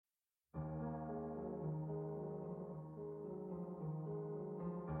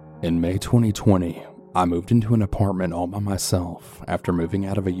In May 2020, I moved into an apartment all by myself after moving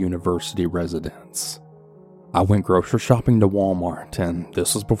out of a university residence. I went grocery shopping to Walmart, and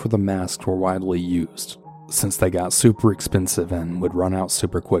this was before the masks were widely used, since they got super expensive and would run out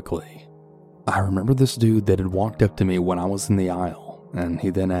super quickly. I remember this dude that had walked up to me when I was in the aisle, and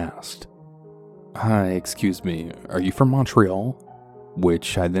he then asked, "Hi, excuse me, are you from Montreal?"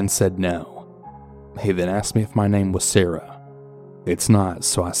 Which I then said no. He then asked me if my name was Sarah. It's not,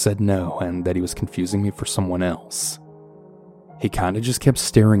 so I said no, and that he was confusing me for someone else. He kinda just kept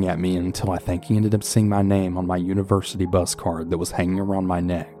staring at me until I think he ended up seeing my name on my university bus card that was hanging around my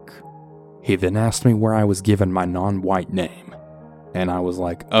neck. He then asked me where I was given my non-white name, and I was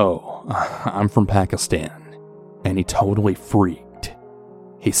like, "Oh, I'm from Pakistan," and he totally freaked.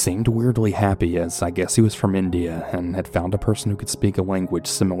 He seemed weirdly happy, as I guess he was from India and had found a person who could speak a language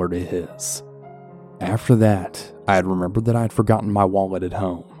similar to his. After that, I had remembered that I had forgotten my wallet at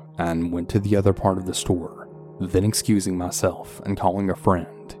home and went to the other part of the store, then excusing myself and calling a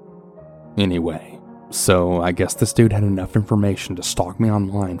friend. Anyway, so I guess this dude had enough information to stalk me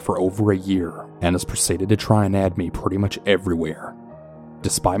online for over a year and has proceeded to try and add me pretty much everywhere.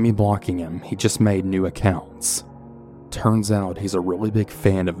 Despite me blocking him, he just made new accounts. Turns out he's a really big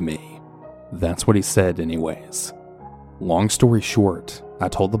fan of me. That's what he said anyways. Long story short, I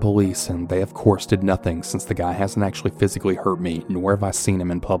told the police and they of course did nothing since the guy hasn't actually physically hurt me, nor have I seen him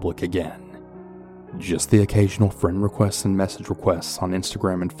in public again. Just the occasional friend requests and message requests on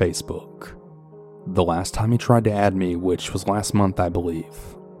Instagram and Facebook. The last time he tried to add me, which was last month I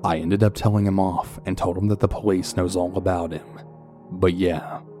believe, I ended up telling him off and told him that the police knows all about him. But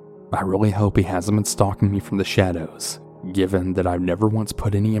yeah, I really hope he hasn't been stalking me from the shadows, given that I've never once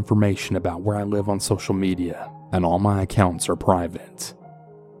put any information about where I live on social media, and all my accounts are private.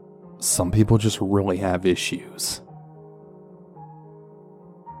 Some people just really have issues.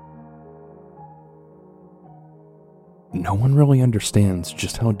 No one really understands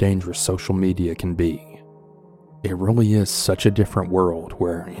just how dangerous social media can be. It really is such a different world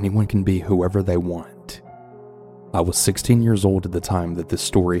where anyone can be whoever they want. I was 16 years old at the time that this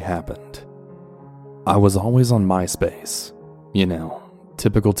story happened. I was always on MySpace. You know,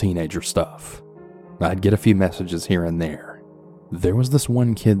 typical teenager stuff. I'd get a few messages here and there. There was this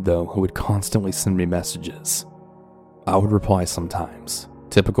one kid though who would constantly send me messages. I would reply sometimes.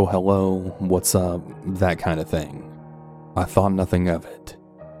 Typical hello, what's up, that kind of thing. I thought nothing of it.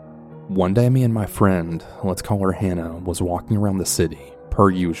 One day me and my friend, let's call her Hannah, was walking around the city, per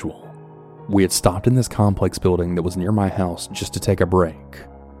usual. We had stopped in this complex building that was near my house just to take a break.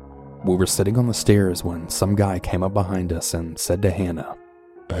 We were sitting on the stairs when some guy came up behind us and said to Hannah,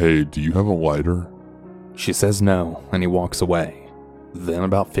 "Hey, do you have a lighter?" She says no, and he walks away. Then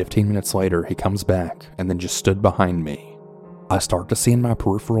about 15 minutes later, he comes back and then just stood behind me. I start to see in my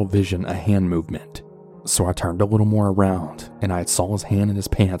peripheral vision a hand movement, so I turned a little more around and I saw his hand in his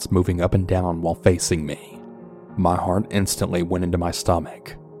pants moving up and down while facing me. My heart instantly went into my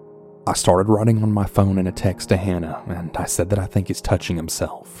stomach. I started writing on my phone in a text to Hannah, and I said that I think he's touching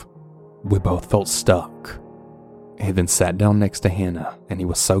himself. We both felt stuck. He then sat down next to Hannah, and he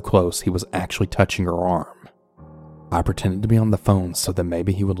was so close he was actually touching her arm. I pretended to be on the phone so that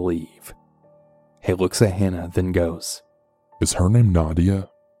maybe he would leave. He looks at Hannah, then goes, "Is her name Nadia?"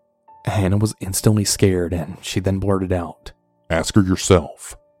 Hannah was instantly scared, and she then blurted out, "Ask her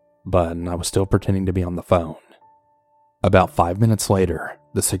yourself." But I was still pretending to be on the phone. About 5 minutes later,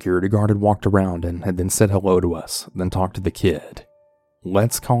 the security guard had walked around and had then said hello to us, then talked to the kid.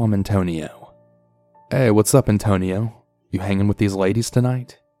 Let's call him Antonio. "Hey, what's up, Antonio? You hanging with these ladies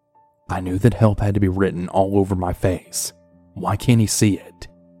tonight?" I knew that help had to be written all over my face. Why can't he see it?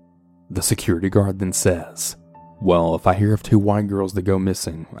 The security guard then says, "Well, if I hear of 2 white girls that go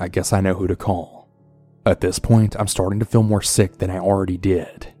missing, I guess I know who to call." At this point, I'm starting to feel more sick than I already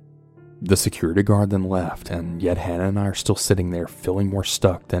did. The security guard then left, and yet Hannah and I are still sitting there feeling more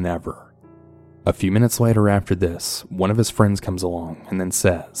stuck than ever. A few minutes later after this, one of his friends comes along and then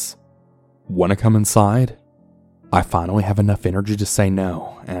says, "Wanna come inside?" I finally have enough energy to say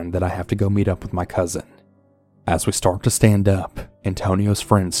no, and that I have to go meet up with my cousin. As we start to stand up, Antonio's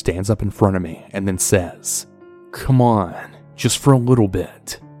friend stands up in front of me and then says, "Come on, just for a little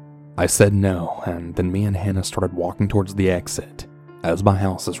bit." I said no, and then me and Hannah started walking towards the exit, as my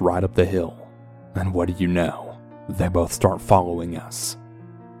house is right up the hill. And what do you know? They both start following us.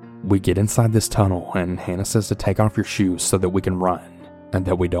 We get inside this tunnel, and Hannah says to take off your shoes so that we can run, and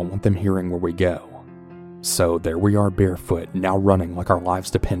that we don't want them hearing where we go. So there we are barefoot, now running like our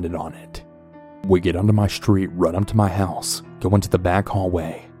lives depended on it. We get onto my street, run up to my house, go into the back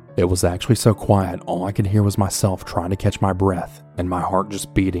hallway, It was actually so quiet, all I could hear was myself trying to catch my breath and my heart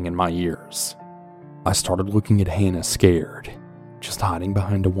just beating in my ears. I started looking at Hannah scared, just hiding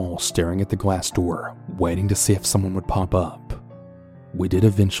behind a wall staring at the glass door, waiting to see if someone would pop up. We did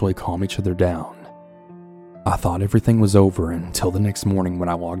eventually calm each other down. I thought everything was over until the next morning when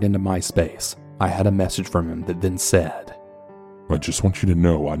I logged into MySpace. I had a message from him that then said, I just want you to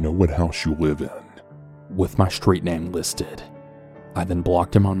know I know what house you live in. with my street name listed. I then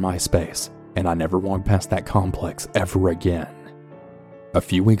blocked him on MySpace, and I never walked past that complex ever again. A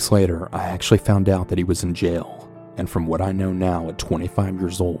few weeks later, I actually found out that he was in jail, and from what I know now at 25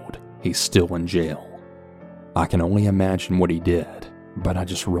 years old, he's still in jail. I can only imagine what he did, but I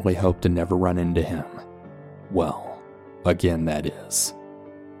just really hope to never run into him. Well, again, that is.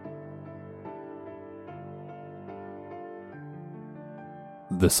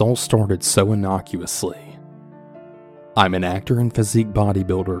 This all started so innocuously. I'm an actor and physique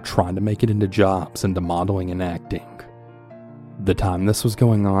bodybuilder trying to make it into jobs into modeling and acting. The time this was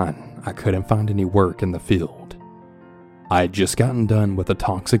going on, I couldn't find any work in the field. I had just gotten done with a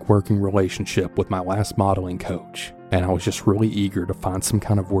toxic working relationship with my last modeling coach, and I was just really eager to find some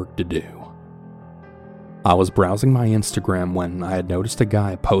kind of work to do. I was browsing my Instagram when I had noticed a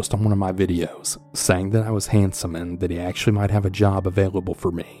guy post on one of my videos saying that I was handsome and that he actually might have a job available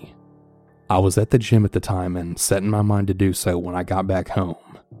for me. I was at the gym at the time and set in my mind to do so when I got back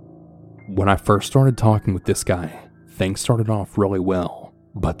home. When I first started talking with this guy, things started off really well,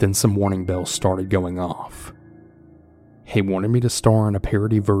 but then some warning bells started going off. He wanted me to star in a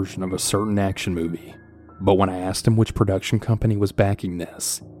parody version of a certain action movie, but when I asked him which production company was backing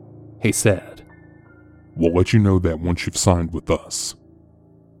this, he said, We'll let you know that once you've signed with us.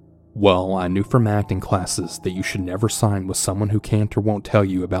 Well, I knew from acting classes that you should never sign with someone who can't or won't tell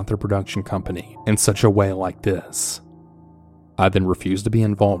you about their production company in such a way like this. I then refused to be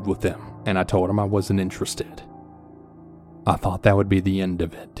involved with them, and I told him I wasn't interested. I thought that would be the end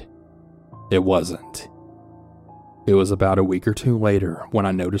of it. It wasn't. It was about a week or two later when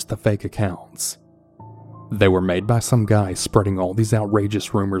I noticed the fake accounts. They were made by some guy spreading all these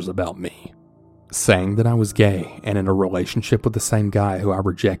outrageous rumors about me, saying that I was gay and in a relationship with the same guy who I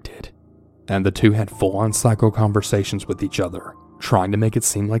rejected, and the two had full-on psycho conversations with each other, trying to make it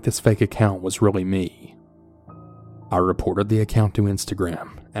seem like this fake account was really me. I reported the account to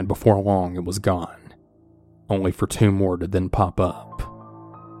Instagram, and before long it was gone, only for 2 more to then pop up.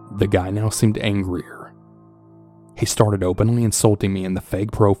 The guy now seemed angrier. He started openly insulting me in the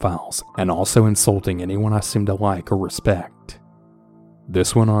fake profiles, and also insulting anyone I seemed to like or respect.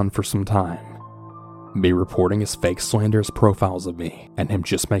 This went on for some time, me reporting his fake slanderous profiles of me, and him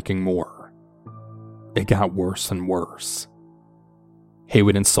just making more. It got worse and worse. He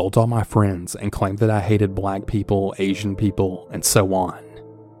would insult all my friends and claim that I hated black people, Asian people, and so on.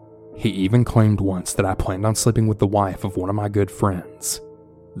 He even claimed once that I planned on sleeping with the wife of one of my good friends.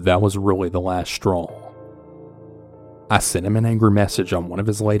 That was really the last straw. I sent him an angry message on one of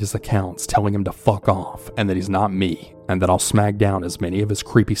his latest accounts telling him to fuck off and that he's not me, and that I'll smack down as many of his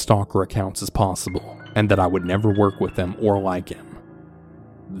creepy stalker accounts as possible, and that I would never work with him or like him.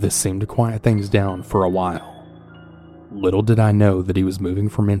 This seemed to quiet things down for a while. Little did I know that he was moving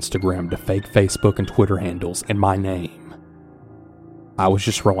from Instagram to fake Facebook and Twitter handles in my name. I was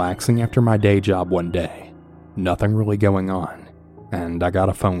just relaxing after my day job one day, nothing really going on, and I got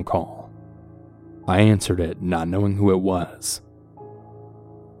a phone call. I answered it, not knowing who it was.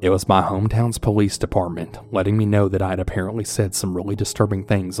 It was my hometown's police department letting me know that I had apparently said some really disturbing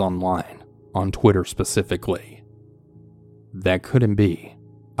things online, on Twitter specifically. That couldn't be.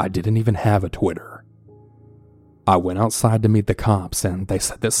 I didn't even have a Twitter. I went outside to meet the cops, and they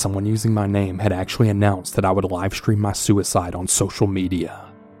said that someone using my name had actually announced that I would live stream my suicide on social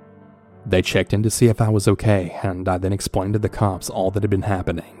media. They checked in to see if I was okay, and I then explained to the cops all that had been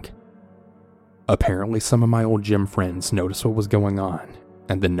happening. Apparently, some of my old gym friends noticed what was going on,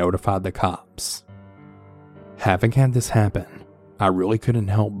 and then notified the cops. Having had this happen, I really couldn't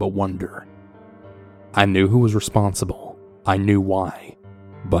help but wonder. I knew who was responsible, I knew why,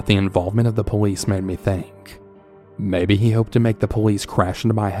 but the involvement of the police made me think. Maybe he hoped to make the police crash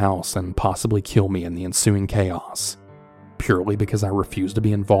into my house and possibly kill me in the ensuing chaos, purely because I refused to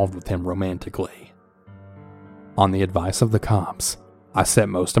be involved with him romantically. On the advice of the cops, I set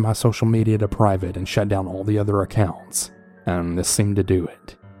most of my social media to private and shut down all the other accounts, and this seemed to do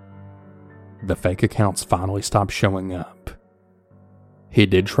it. The fake accounts finally stopped showing up. He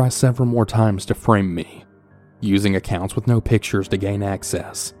did try several more times to frame me, using accounts with no pictures to gain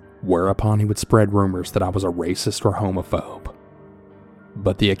access, whereupon he would spread rumors that I was a racist or homophobe.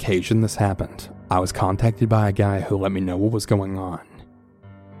 But the occasion this happened, I was contacted by a guy who let me know what was going on.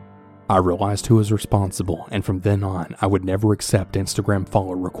 I realized who was responsible, and from then on, I would never accept Instagram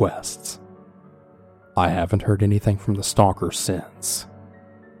follow requests. I haven't heard anything from the stalker since.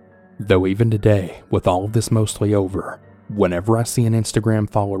 Though even today, with all of this mostly over, whenever I see an Instagram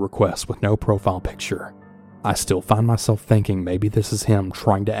follow request with no profile picture, I still find myself thinking maybe this is him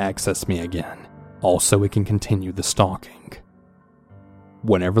trying to access me again, also he can continue the stalking.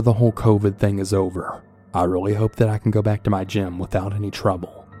 Whenever the whole COVID thing is over, I really hope that I can go back to my gym without any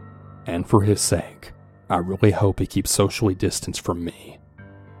trouble. And for his sake, I really hope he keeps socially distanced from me.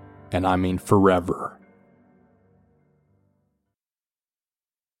 And I mean forever.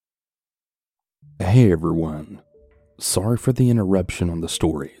 Hey everyone. Sorry for the interruption on the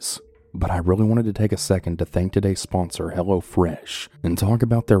stories, but I really wanted to take a second to thank today's sponsor, HelloFresh, and talk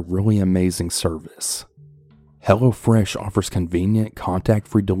about their really amazing service. HelloFresh offers convenient,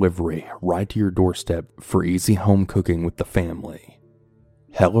 contact-free delivery right to your doorstep for easy home cooking with the family.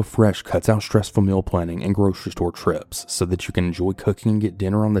 HelloFresh cuts out stressful meal planning and grocery store trips so that you can enjoy cooking and get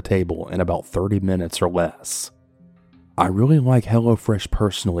dinner on the table in about 30 minutes or less. I really like HelloFresh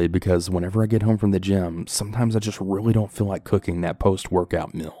personally because whenever I get home from the gym, sometimes I just really don't feel like cooking that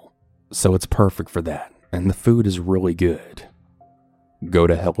post-workout meal. So it's perfect for that, and the food is really good. Go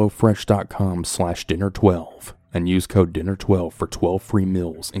to HelloFresh.com/dinner12 and use code dinner12 for 12 free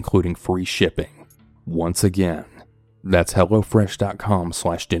meals, including free shipping. Once again, that's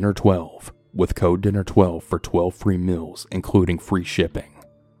HelloFresh.com/dinner12 with code dinner12 for 12 free meals, including free shipping.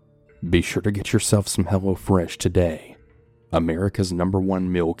 Be sure to get yourself some HelloFresh today, America's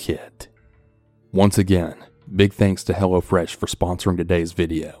 #1 meal kit. Once again, big thanks to HelloFresh for sponsoring today's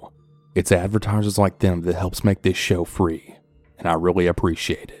video. It's advertisers like them that helps make this show free, and I really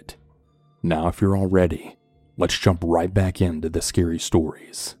appreciate it. Now if you're all ready, let's jump right back into the scary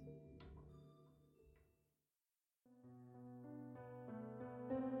stories.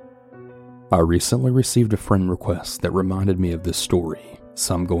 I recently received a friend request that reminded me of this story,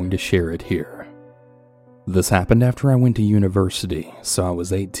 so I'm going to share it here. This happened after I went to university, so I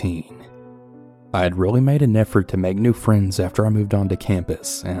was 18. I had really made an effort to make new friends after I moved onto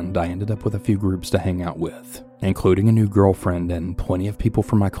campus, and I ended up with a few groups to hang out with, including a new girlfriend and plenty of people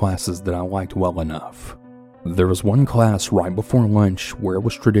from my classes that I liked well enough. There was one class right before lunch where it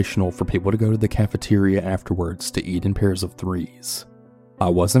was traditional for people to go to the cafeteria afterwards to eat in pairs of 3s. I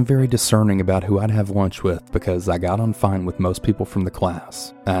wasn't very discerning about who I'd have lunch with because I got on fine with most people from the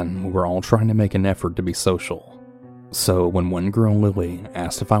class, and we were all trying to make an effort to be social. So when one girl, Lily,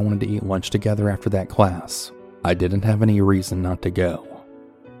 asked if I wanted to eat lunch together after that class, I didn't have any reason not to go.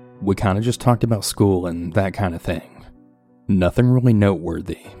 We kind of just talked about school and that kind of thing. Nothing really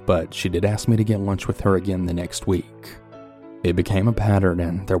noteworthy, but she did ask me to get lunch with her again the next week. It became a pattern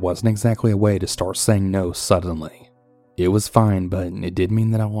and there wasn't exactly a way to start saying no suddenly. It was fine, but it did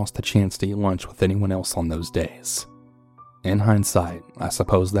mean that I lost the chance to eat lunch with anyone else on those days. In hindsight, I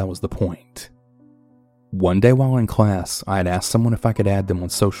suppose that was the point. One day while in class, I had asked someone if I could add them on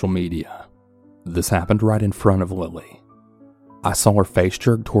social media. This happened right in front of Lily. I saw her face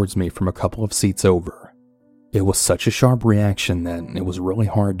jerk towards me from a couple of seats over. It was such a sharp reaction that it was really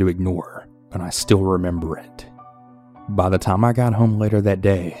hard to ignore, and I still remember it. By the time I got home later that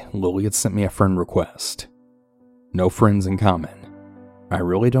day, Lily had sent me a friend request. No friends in common. I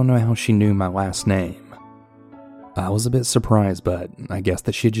really don't know how she knew my last name. I was a bit surprised, but I guess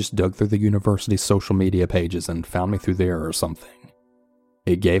that she had just dug through the university's social media pages and found me through there or something.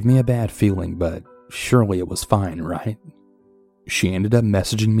 It gave me a bad feeling, but surely it was fine, right? She ended up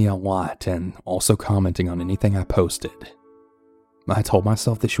messaging me a lot and also commenting on anything I posted. I told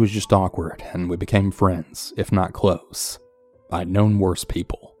myself that she was just awkward, and we became friends, if not close. I'd known worse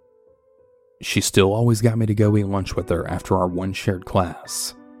people. She still always got me to go eat lunch with her after our one shared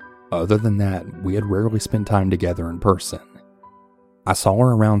class. Other than that, we had rarely spent time together in person. I saw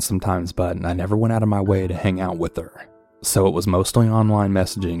her around sometimes, but I never went out of my way to hang out with her, so it was mostly online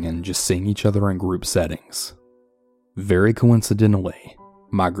messaging and just seeing each other in group settings. Very coincidentally,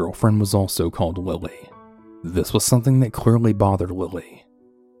 my girlfriend was also called Lily. This was something that clearly bothered Lily.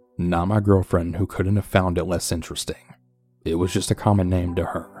 Not my girlfriend, who couldn't have found it less interesting. It was just a common name to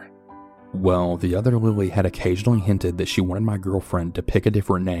her. Well, the other Lily had occasionally hinted that she wanted my girlfriend to pick a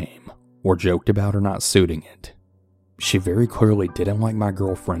different name, or joked about her not suiting it. She very clearly didn't like my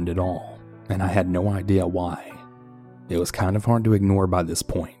girlfriend at all, and I had no idea why. It was kind of hard to ignore by this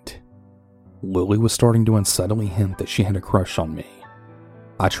point. Lily was starting to unsubtly hint that she had a crush on me.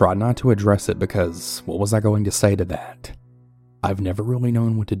 I tried not to address it because what was I going to say to that? I've never really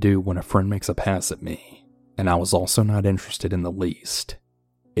known what to do when a friend makes a pass at me, and I was also not interested in the least.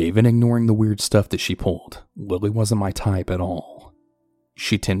 Even ignoring the weird stuff that she pulled, Lily wasn't my type at all.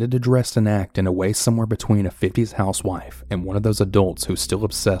 She tended to dress and act in a way somewhere between a 50s housewife and one of those adults who's still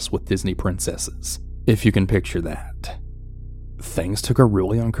obsessed with Disney princesses, if you can picture that. Things took a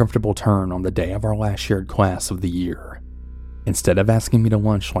really uncomfortable turn on the day of our last shared class of the year. Instead of asking me to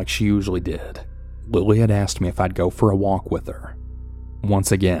lunch like she usually did, Lily had asked me if I'd go for a walk with her.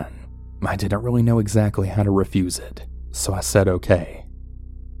 Once again, I didn't really know exactly how to refuse it, so I said okay.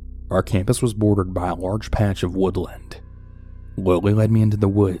 Our campus was bordered by a large patch of woodland. Lily led me into the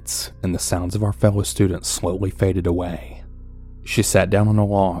woods, and the sounds of our fellow students slowly faded away. She sat down on a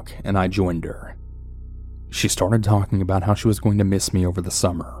log, and I joined her. She started talking about how she was going to miss me over the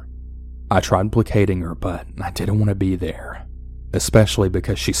summer. I tried placating her, but I didn't want to be there, especially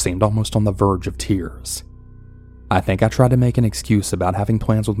because she seemed almost on the verge of tears. I think I tried to make an excuse about having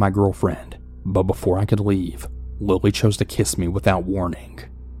plans with my girlfriend, but before I could leave, Lily chose to kiss me without warning.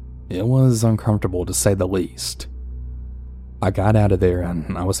 It was uncomfortable to say the least. I got out of there,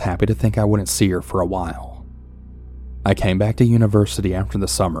 and I was happy to think I wouldn't see her for a while. I came back to university after the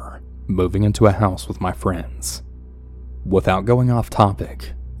summer, moving into a house with my friends. Without going off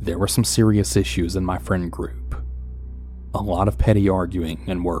topic, there were some serious issues in my friend group. A lot of petty arguing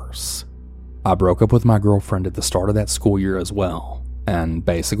and worse. I broke up with my girlfriend at the start of that school year as well, and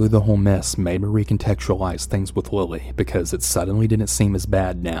basically the whole mess made me recontextualize things with Lily because it suddenly didn't seem as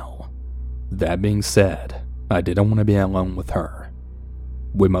bad now. That being said, I didn't want to be alone with her.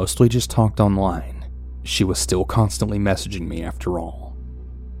 We mostly just talked online. She was still constantly messaging me after all.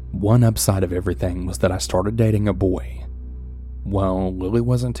 One upside of everything was that I started dating a boy. Well, Lily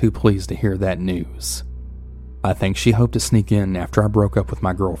wasn't too pleased to hear that news. I think she hoped to sneak in after I broke up with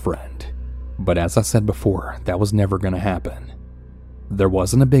my girlfriend. But as I said before, that was never going to happen. There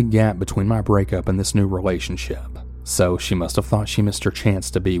wasn't a big gap between my breakup and this new relationship, so she must have thought she missed her chance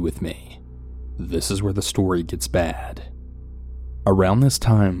to be with me. This is where the story gets bad. Around this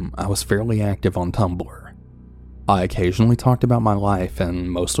time, I was fairly active on Tumblr. I occasionally talked about my life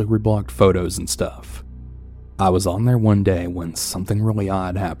and mostly reblogged photos and stuff. I was on there one day when something really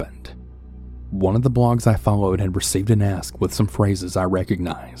odd happened. One of the blogs I followed had received an ask with some phrases I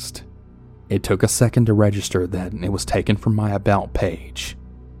recognized. It took a second to register that it was taken from my About page.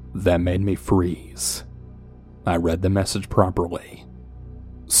 That made me freeze. I read the message properly.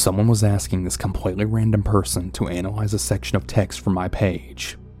 Someone was asking this completely random person to analyze a section of text from my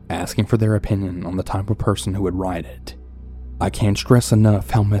page, asking for their opinion on the type of person who would write it. I can't stress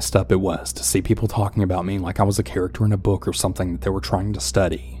enough how messed up it was to see people talking about me like I was a character in a book or something that they were trying to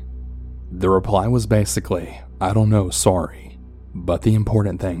study. The reply was basically, I don't know, sorry. But the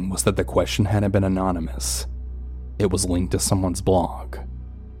important thing was that the question hadn't been anonymous. It was linked to someone's blog.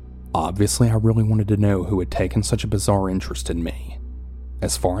 Obviously, I really wanted to know who had taken such a bizarre interest in me.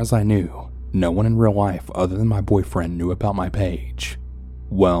 As far as I knew, no one in real life other than my boyfriend knew about my page.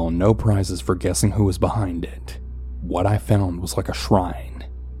 Well, no prizes for guessing who was behind it. What I found was like a shrine.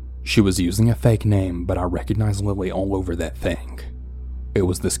 She was using a fake name, but I recognized Lily all over that thing. It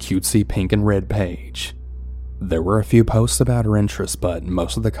was this cutesy pink and red page. There were a few posts about her interests, but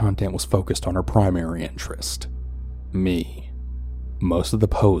most of the content was focused on her primary interest. Me. Most of the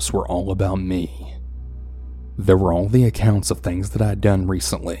posts were all about me. There were all the accounts of things that I'd done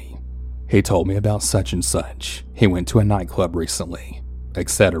recently. He told me about such and such, he went to a nightclub recently,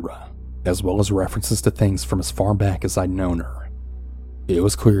 etc., as well as references to things from as far back as I'd known her. It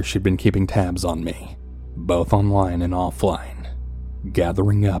was clear she'd been keeping tabs on me, both online and offline,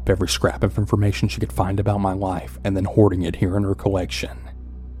 gathering up every scrap of information she could find about my life and then hoarding it here in her collection.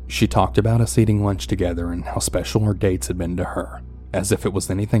 She talked about us eating lunch together and how special our dates had been to her, as if it was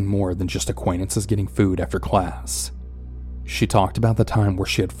anything more than just acquaintances getting food after class. She talked about the time where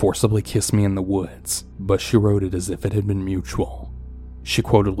she had forcibly kissed me in the woods, but she wrote it as if it had been mutual. She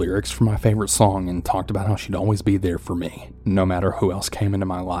quoted lyrics from my favorite song and talked about how she'd always be there for me, no matter who else came into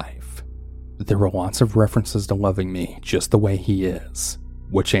my life. There were lots of references to loving me just the way he is,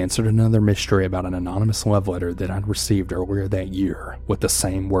 which answered another mystery about an anonymous love letter that I'd received earlier that year with the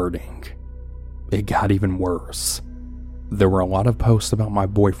same wording. It got even worse. There were a lot of posts about my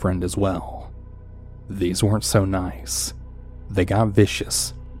boyfriend as well. These weren't so nice. They got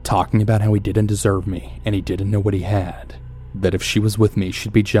vicious, talking about how he didn't deserve me and he didn't know what he had, that if she was with me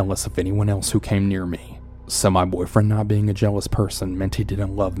she'd be jealous of anyone else who came near me, so my boyfriend not being a jealous person meant he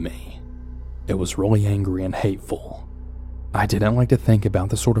didn't love me. It was really angry and hateful. I didn't like to think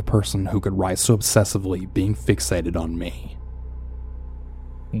about the sort of person who could write so obsessively being fixated on me.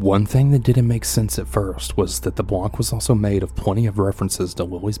 One thing that didn't make sense at first was that the blog was also made of plenty of references to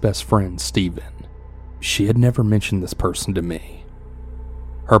Lily's best friend, Steven. She had never mentioned this person to me.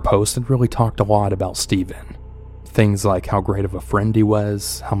 Her post had really talked a lot about Steven, Things like how great of a friend he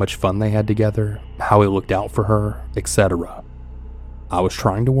was, how much fun they had together, how he looked out for her, etc. I was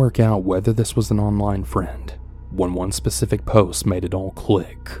trying to work out whether this was an online friend, when one specific post made it all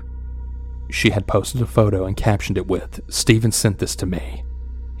click. She had posted a photo and captioned it with, "Steven sent this to me.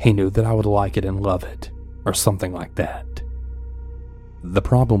 He knew that I would like it and love it," or something like that. The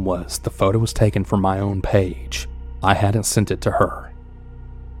problem was, the photo was taken from my own page. I hadn't sent it to her.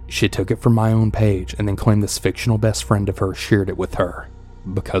 She took it from my own page and then claimed this fictional best friend of hers shared it with her,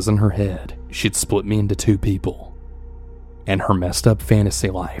 because in her head, she'd split me into two people. In her messed up fantasy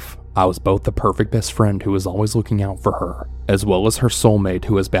life, I was both the perfect best friend who was always looking out for her, as well as her soulmate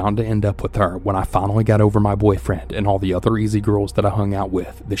who was bound to end up with her when I finally got over my boyfriend and all the other easy girls that I hung out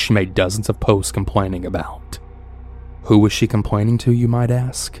with that she made dozens of posts complaining about. Who was she complaining to, you might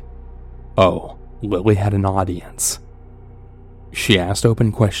ask? Oh, Lily had an audience. She asked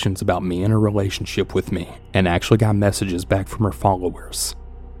open questions about me and her relationship with me, and actually got messages back from her followers.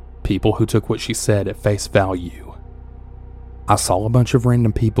 People who took what she said at face value. I saw a bunch of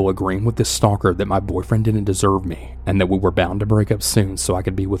random people agreeing with this stalker that my boyfriend didn't deserve me, and that we were bound to break up soon so I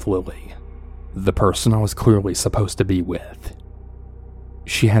could be with Lily, the person I was clearly supposed to be with.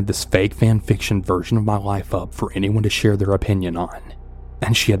 She had this fake fanfiction version of my life up for anyone to share their opinion on,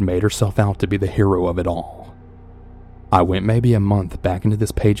 and she had made herself out to be the hero of it all. I went maybe a month back into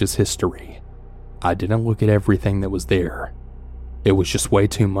this page's history. I didn't look at everything that was there. It was just way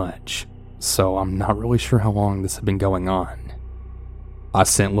too much, so I'm not really sure how long this had been going on. I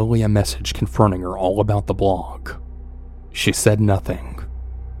sent Lily a message confronting her all about the blog. She said nothing.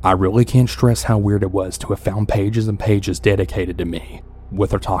 I really can't stress how weird it was to have found pages and pages dedicated to me,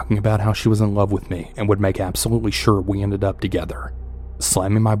 with her talking about how she was in love with me and would make absolutely sure we ended up together,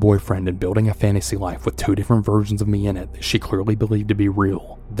 slamming my boyfriend and building a fantasy life with two different versions of me in it that she clearly believed to be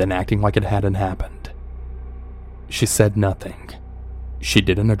real, then acting like it hadn't happened. She said nothing. She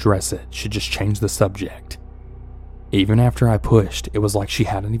didn't address it, she just changed the subject. Even after I pushed, it was like she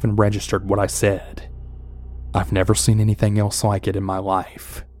hadn't even registered what I said. I've never seen anything else like it in my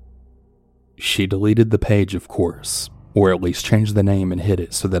life. She deleted the page, of course, or at least changed the name and hid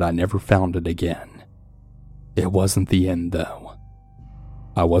it so that I never found it again. It wasn't the end, though.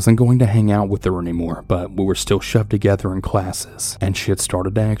 I wasn't going to hang out with her anymore, but we were still shoved together in classes, and she had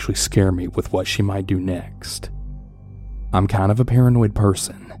started to actually scare me with what she might do next. I'm kind of a paranoid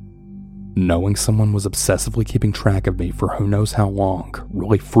person. Knowing someone was obsessively keeping track of me for who knows how long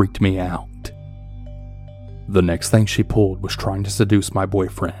really freaked me out. The next thing she pulled was trying to seduce my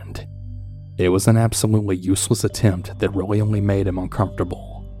boyfriend. It was an absolutely useless attempt that really only made him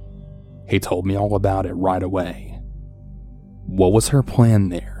uncomfortable. He told me all about it right away. What was her plan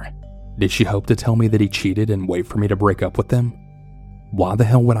there? Did she hope to tell me that he cheated and wait for me to break up with him? Why the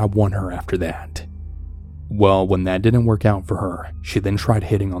hell would I want her after that? Well, when that didn't work out for her, she then tried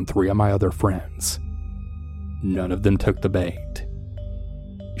hitting on 3 of my other friends. None of them took the bait.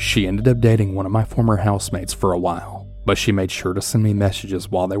 She ended up dating one of my former housemates for a while, but she made sure to send me messages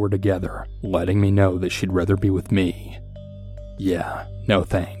while they were together, letting me know that she'd rather be with me. Yeah, no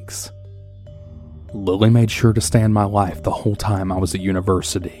thanks. Lily made sure to stay in my life the whole time I was at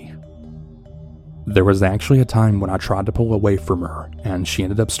university. There was actually a time when I tried to pull away from her, and she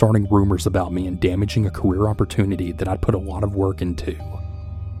ended up starting rumors about me and damaging a career opportunity that I'd put a lot of work into.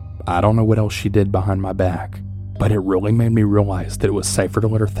 I don't know what else she did behind my back, but it really made me realize that it was safer to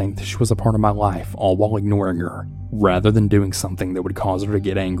let her think that she was a part of my life, all while ignoring her, rather than doing something that would cause her to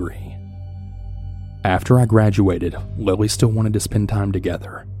get angry. After I graduated, Lily still wanted to spend time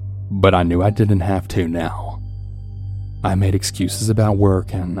together, but I knew I didn't have to now. I made excuses about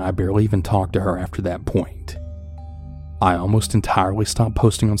work, and I barely even talked to her after that point. I almost entirely stopped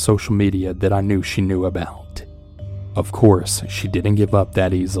posting on social media that I knew she knew about. Of course, she didn't give up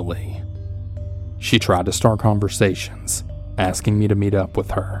that easily. She tried to start conversations, asking me to meet up with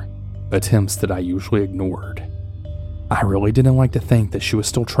her, attempts that I usually ignored. I really didn't like to think that she was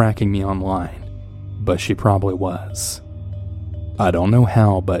still tracking me online, but she probably was. I don't know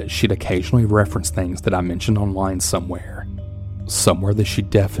how, but she'd occasionally reference things that I mentioned online somewhere that she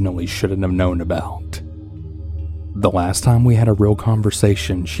definitely shouldn't have known about. The last time we had a real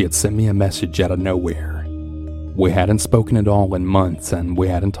conversation, she had sent me a message out of nowhere. We hadn't spoken at all in months, and we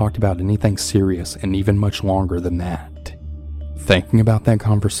hadn't talked about anything serious in even much longer than that. Thinking about that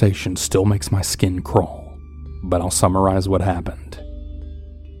conversation still makes my skin crawl, but I'll summarize what happened.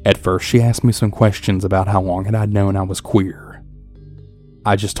 At first, she asked me some questions about how long had I known I was queer.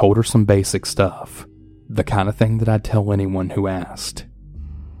 I just told her some basic stuff, the kind of thing that I'd tell anyone who asked.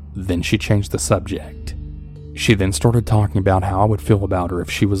 Then she changed the subject. She then started talking about how I would feel about her if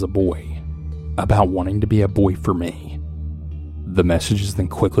she was a boy. about wanting to be a boy for me. The messages then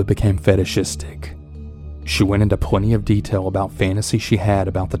quickly became fetishistic. She went into plenty of detail about fantasies she had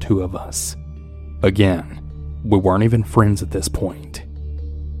about the two of us. Again, we weren't even friends at this point.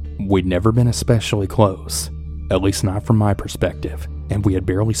 We'd never been especially close, at least not from my perspective, and we had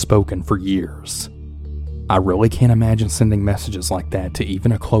barely spoken for years. I really can't imagine sending messages like that to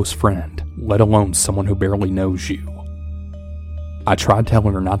even a close friend, let alone someone who barely knows you. I tried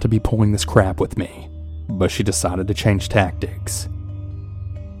telling her not to be pulling this crap with me, but she decided to change tactics.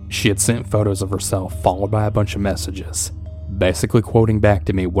 She had sent photos of herself followed by a bunch of messages, basically quoting back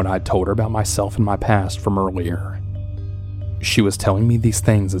to me what I'd told her about myself and my past from earlier. She was telling me these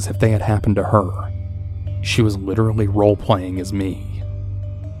things as if they had happened to her. She was literally role-playing as me.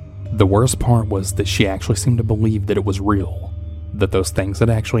 The worst part was that she actually seemed to believe that it was real, that those things had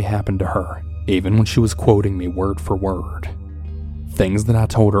actually happened to her, even when she was quoting me word for word. Things that I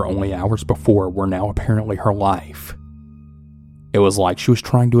told her only hours before were now apparently her life. It was like she was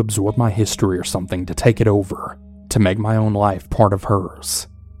trying to absorb my history or something to take it over, to make my own life part of hers.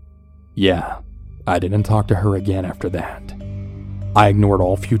 Yeah, I didn't talk to her again after that. I ignored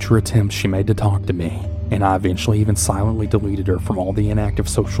all future attempts she made to talk to me, and I eventually even silently deleted her from all the inactive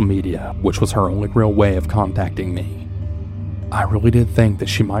social media, which was her only real way of contacting me. I really did think that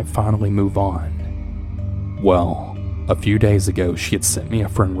she might finally move on. Well, a few days ago she had sent me a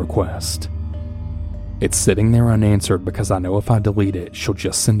friend request. It's sitting there unanswered because I know if I delete it, she'll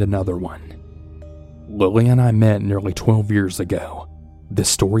just send another one. Lily and I met nearly 12 years ago. This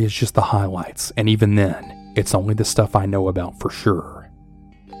story is just the highlights, and even then, it's only the stuff I know about for sure.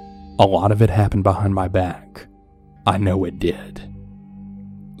 A lot of it happened behind my back. I know it did.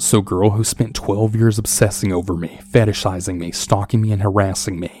 So girl who spent 12 years obsessing over me, fetishizing me, stalking me, and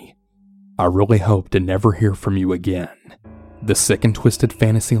harassing me, I really hope to never hear from you again. The sick and twisted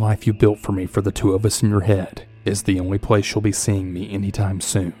fantasy life you built for me for the two of us in your head is the only place you'll be seeing me anytime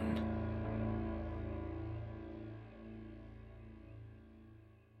soon.